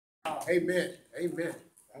Amen. Amen.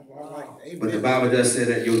 Amen. But the Bible does say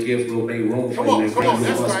that your gift will make room for you and bring you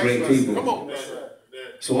amongst great people. Come on.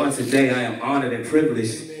 So on today, I am honored and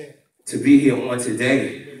privileged to be here on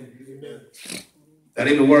today. Don't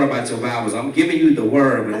even worry about your Bibles. I'm giving you the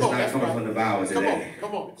word, but it's not coming from the Bible today.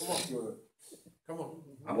 Come on.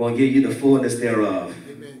 I'm going to give you the fullness thereof.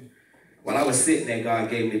 While I was sitting there, God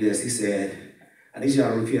gave me this. He said, I need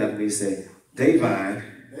y'all to repeat after me. He said, Davyne,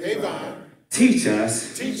 teach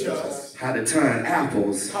us how to turn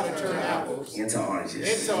apples into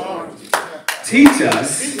oranges. Teach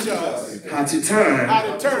us how to turn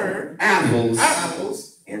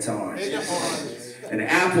apples into oranges. And the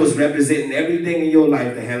apples representing everything in your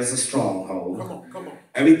life that has a stronghold.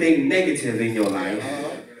 Everything negative in your life.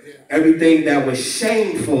 Everything that was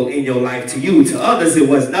shameful in your life to you. To others, it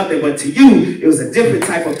was nothing, but to you, it was a different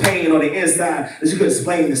type of pain on the inside that you could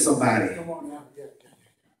explain to somebody.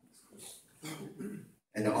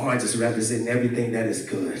 And the orange is representing everything that is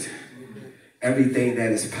good. Everything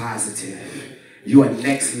that is positive. You are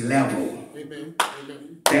next level.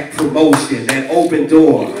 That promotion, that open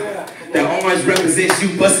door. That orange represents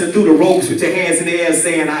you busting through the ropes with your hands in the air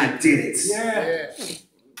saying, I did it.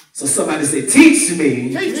 So somebody say, teach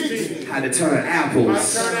me how to turn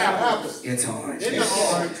apples into oranges.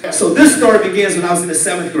 So this story begins when I was in the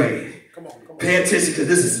 7th grade. Pay attention because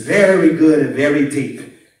this is very good and very deep.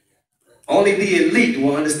 Only the elite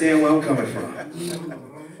will understand where I'm coming from.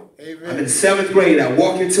 I'm in the 7th grade. I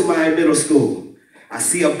walk into my middle school. I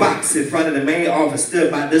see a box in front of the main office stood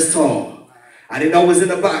about this tall. I didn't know what was in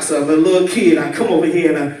the box, so I'm a little kid. I come over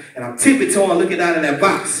here and I'm tippy-toeing looking down in that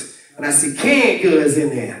box. And I see canned goods in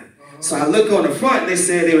there. So I look on the front and they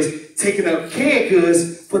said they was taking up canned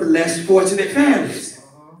goods for the less fortunate families.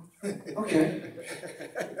 Okay.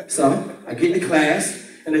 So I get to class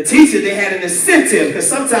and the teacher, they had an incentive because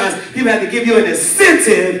sometimes people have to give you an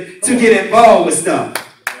incentive to get involved with stuff.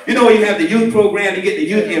 You know when you have the youth program, you get the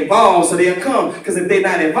youth involved so they'll come. Because if they're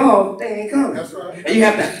not involved, they ain't coming. That's right. And you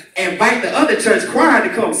have to invite the other church choir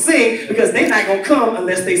to come sing because they're not going to come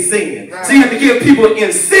unless they sing. Right. So you have to give people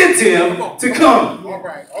incentive to come. All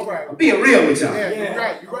right. I'm being real with y'all.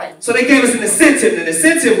 Yeah, you're right. So they gave us an incentive. And the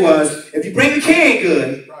incentive was, if you bring the canned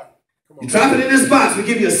good, you drop it in this box, we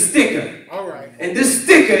give you a sticker. All right. And this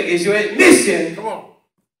sticker is your admission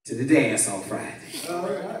to the dance on Friday.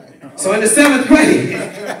 So in the 7th grade,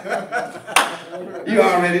 you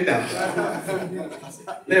already know.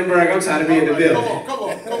 Lindbergh, I'm trying to be in the building.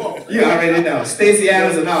 Come on. You already know. Stacey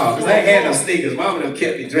Adams and all. Because I ain't had no sneakers. Mama done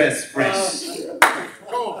kept me dressed fresh.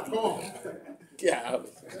 Come on. Yeah.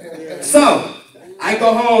 So, I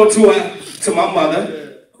go home to my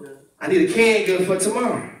mother. I need a canned good for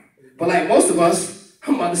tomorrow. But like most of us,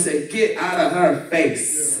 her mother said, get out of her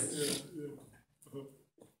face.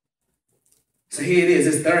 So here it is,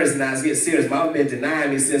 it's Thursday now, it's getting serious. Mama been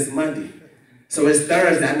denying me since Monday. So it's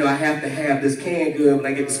Thursday, I know I have to have this canned good when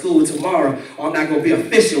I get to school tomorrow, or I'm not going to be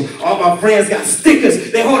official. All my friends got stickers,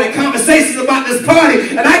 they're holding conversations about this party,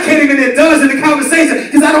 and I can't even indulge in the conversation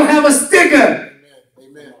because I don't have a sticker.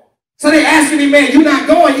 Amen. So they asking me, man, you not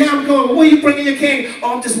going? Yeah, I'm going. Where you bringing your canned?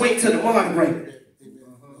 Oh, I'm just waiting till tomorrow to bring it.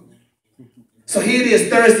 So here it is,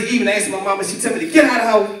 Thursday evening, I asked my mama, she told me to get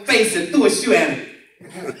out of her face and threw a shoe at me.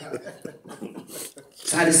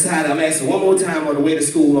 So I decided I'm asking one more time on the way to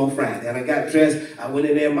school on Friday. And I got dressed. I went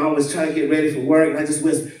in there. Mom was trying to get ready for work. And I just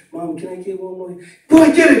whispered, Mom, can I get one more?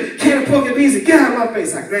 Boy, get it. Can of pork and beans and get out of my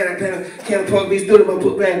face. I grabbed that can of pork and beans, threw it in my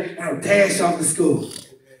book bag, and I dashed off to school.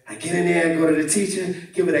 I get in there and go to the teacher,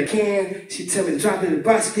 give her that can. She tell me to drop it in the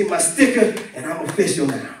box, give my sticker, and I'm official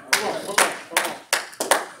now.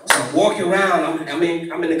 So I'm walking around. I'm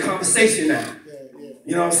in the conversation now.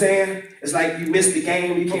 You know what I'm saying? It's like you missed the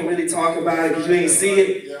game. You can't really talk about it because you ain't see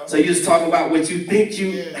it. So you just talk about what you think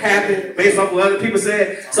happened based off what other people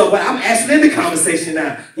said. So, but I'm actually in the conversation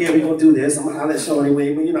now. Yeah, we're going to do this. I'm going to holler at Shorty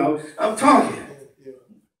with me. You know, I'm talking.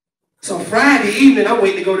 So Friday evening, I'm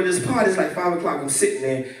waiting to go to this party. It's like 5 o'clock. I'm sitting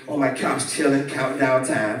there on my couch chilling, counting down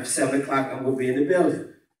time. 7 o'clock, I'm going to be in the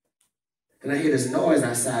building. And I hear this noise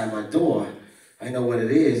outside my door. I know what it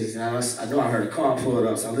is. I know I heard a car pull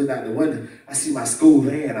up, so I look out the window. I see my school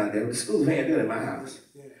van out there. The school van doing in my house.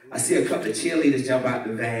 I see a couple of cheerleaders jump out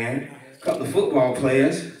the van, a couple of football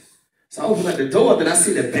players. So I open up the door, then I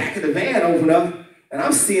see the back of the van open up, and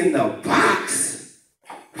I'm seeing the box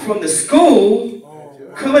from the school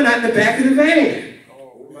coming out the back of the van.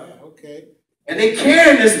 And they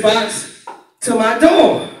carrying this box to my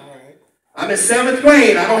door. I'm in 7th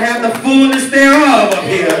grade. I don't have the fullness thereof up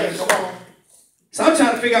here. So I'm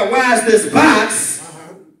trying to figure out why is this box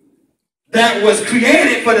that was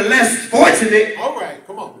created for the less fortunate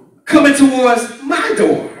coming towards my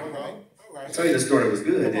door. Tell you the story was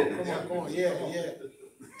good, didn't it? Come on, yeah.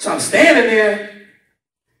 So I'm standing there.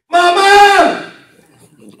 Mama!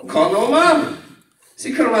 I'm calling on Mama.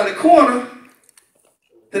 She come around the corner.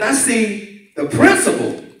 Then I see the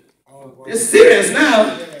principal. It's serious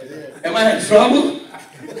now. Am I in trouble?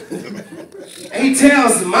 And he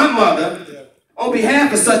tells my mother, on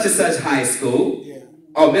behalf of such and such high school,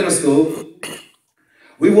 or middle school,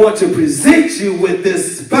 we want to present you with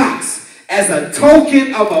this box as a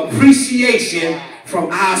token of appreciation from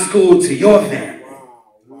our school to your family.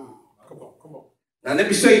 Wow. Come on. Now let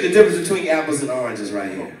me show you the difference between apples and oranges right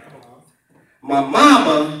here. My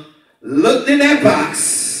mama looked in that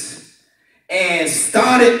box and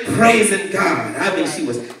started praising God. I mean, she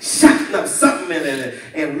was shouting up something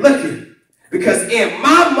and looking. Because in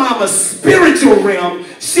my mama's spiritual realm,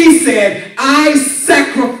 she said, I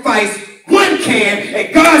sacrificed one can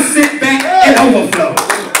and God sent back an overflow.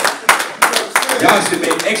 Y'all should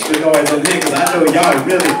make extra noise over here because I know y'all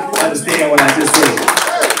really understand what I just said.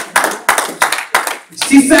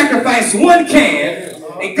 She sacrificed one can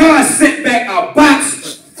and God sent back a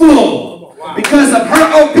box full. Because of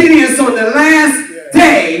her obedience on the last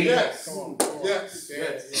day,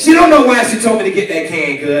 she don't know why she told me to get that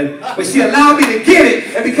can good, but she allowed me to get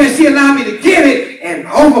it, and because she allowed me to get it, an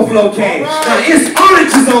overflow came. Now it's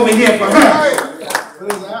oranges over here for her.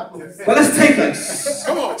 But let's take a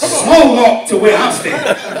slow walk to where I'm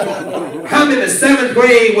standing. I'm in the 7th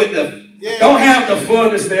grade with don't have the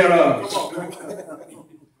fullness thereof.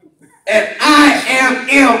 And I am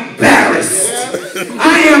embarrassed.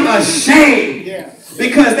 I am ashamed.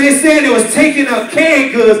 Because they said it was taking up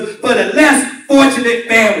canned goods for the less fortunate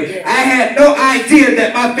family. I had no idea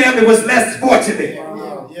that my family was less fortunate.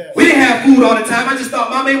 We didn't have food all the time. I just thought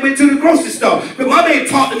Mama ain't went to the grocery store. But Mama ain't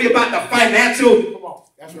talked to me about the financial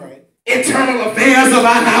internal affairs of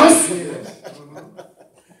our house.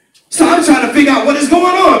 So I'm trying to figure out what is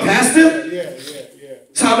going on, Pastor.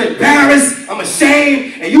 So I'm embarrassed, I'm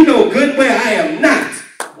ashamed, and you know good and well I am not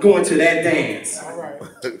going to that dance.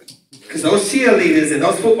 Because those cheerleaders and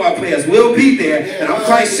those football players will be there, and I'm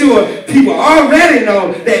quite sure people already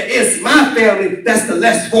know that it's my family that's the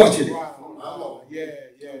less fortunate.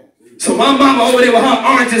 So my mama over there with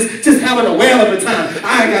her oranges just having a whale of a time.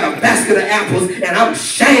 I got a basket of apples, and I'm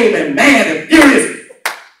ashamed and mad and furious.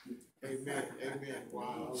 Amen.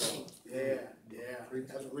 Wow. Yeah.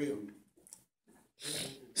 That's real.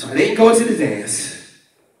 So I didn't go to the dance.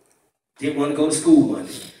 Didn't want to go to school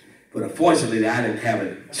Monday. But unfortunately, I didn't have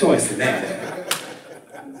a choice in that.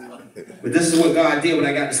 But this is what God did when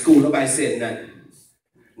I got to school. Nobody said nothing.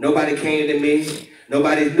 Nobody came to me.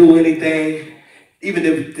 Nobody knew anything. Even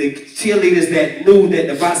the cheerleaders that knew that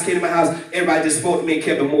the box came to my house, everybody just spoke to me and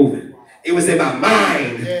kept it moving. It was in my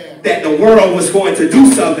mind that the world was going to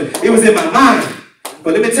do something. It was in my mind.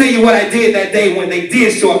 But let me tell you what I did that day when they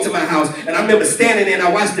did show up to my house. And I remember standing there and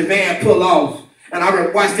I watched the van pull off. And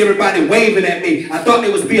I watched everybody waving at me. I thought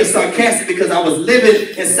they was being sarcastic because I was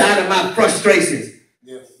living inside of my frustrations.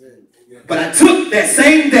 But I took that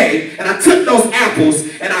same day and I took those apples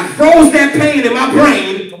and I froze that pain in my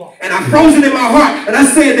brain and I froze it in my heart. And I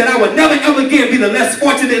said that I would never ever again be the less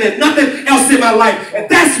fortunate and nothing else in my life. And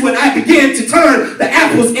that's when I began to turn the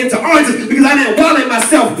apples into oranges because I didn't wallow in my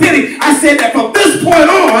self-pity. I said that from this point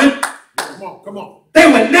on, come on. They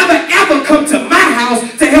would never ever come to my house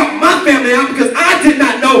to help my family out because I did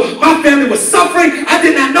not know my family was suffering. I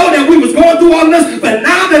did not know that we was going through all of this. But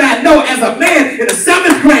now that I know as a man in the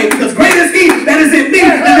 7th grade, because greater is he that is in me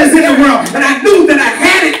than is in the world. And I knew that I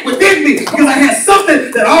had it within me because I had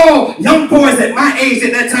something that all young boys at my age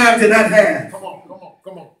at that time did not have. Come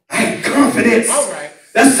on. I had confidence. All right.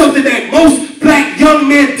 That's something that most black young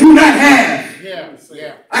men do not have.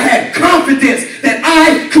 I had confidence that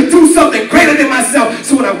I could do something greater than myself.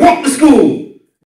 So when I walked to school,